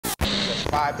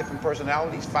5 different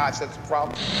personalities, 5 sets of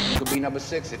problems. You could be number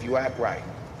 6 if you act right.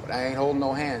 But I ain't holding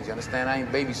no hands, you understand? I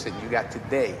ain't babysitting. You got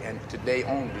today, and today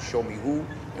only, to show me who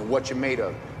and what you're made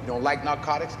of. You don't like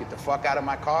narcotics? Get the fuck out of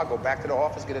my car, go back to the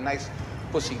office, get a nice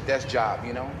pussy desk job,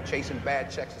 you know? Chasing bad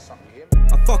checks or something, you hear me?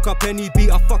 I fuck up any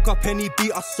beat, I fuck up any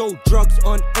beat. I sold drugs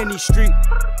on any street.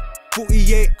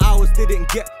 48 hours, didn't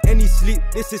get any sleep.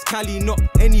 This is Cali, not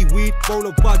any weed. Roll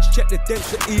a budge, check the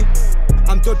density.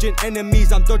 I'm dodging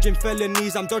enemies, I'm dodging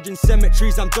felonies, I'm dodging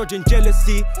cemeteries, I'm dodging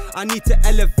jealousy. I need to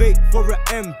elevate for an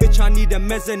M, bitch, I need a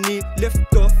mezzanine.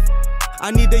 Lift off. I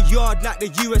need a yard like the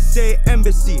USA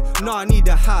Embassy. No, I need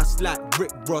a house like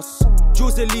Rick Ross.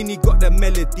 Joselini got the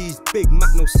melodies, Big Mac,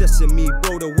 no sesame.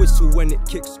 Blow the whistle when it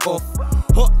kicks off.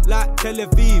 Hot like Tel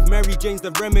Aviv, Mary Jane's the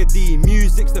remedy.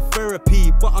 Music's the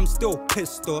therapy, but I'm still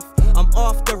pissed off. I'm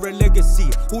after a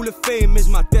legacy, Hall of Fame is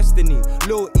my destiny.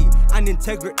 Loyalty and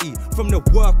integrity, from the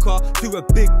worker to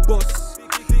a big boss.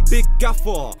 Big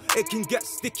gaffer, it can get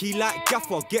sticky like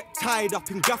gaffer. Get tied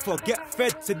up in gaffer, get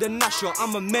fed to the nasher.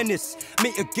 I'm a menace,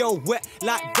 make a girl wet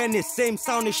like Venice. Same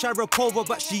sound as Sharapova,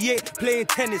 but she ain't playing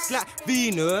tennis like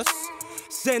Venus.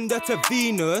 Send her to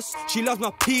Venus, she loves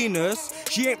my penis.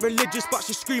 She ain't religious, but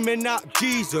she's screaming out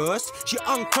Jesus. She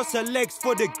uncrossed her legs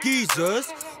for the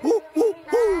geezers. Woo, woo,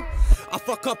 woo. I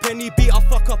fuck up any beat, I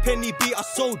fuck up any beat. I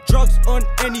sold drugs on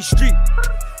any street.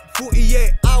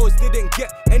 48 hours, didn't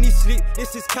get any sleep.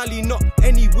 This is Cali, not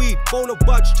any weed. Bowl of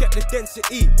budge, check the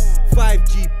density.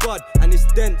 5G bud, and it's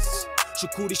dense.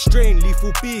 Should call this strain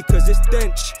lethal B, cause it's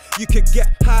dense. You could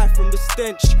get high from the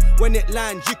stench. When it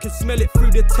lands, you can smell it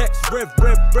through the text. Rev,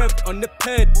 rev, rev on the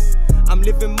ped. I'm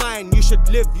living mine, you should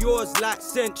live yours like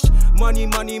cinch. Money,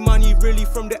 money, money, really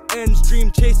from the ends. Dream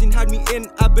chasing had me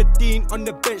in Aberdeen on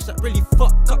the bench. That really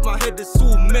fucked up my head, it's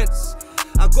all mince.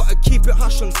 I gotta keep it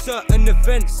hush on certain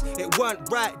events. It weren't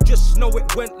right, just know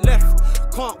it went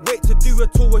left. Can't wait to do a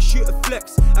tour, shoot a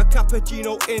flex. A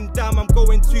cappuccino in Dam, I'm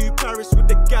going to Paris with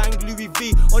the gang. Louis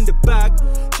V on the bag.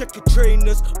 Check your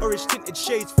trainers, orange tinted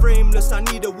shades frameless. I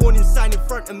need a warning sign in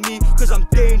front of me, cause I'm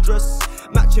dangerous.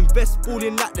 Matching vest,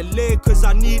 balling like the Lakers.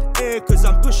 I need air, cause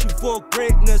I'm pushing for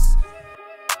greatness.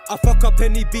 I fuck up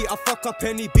any beat, I fuck up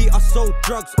any beat. I sold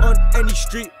drugs on any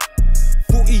street.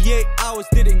 48 hours,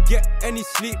 didn't get any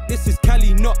sleep. This is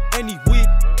Cali, not any weed.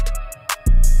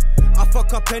 I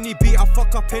fuck up any beat, I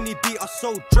fuck up any beat. I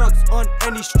sold drugs on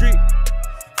any street.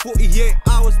 48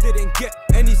 hours, didn't get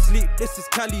any sleep. This is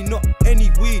Cali, not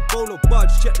any weed. Bowl of budge,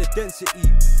 check the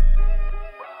density.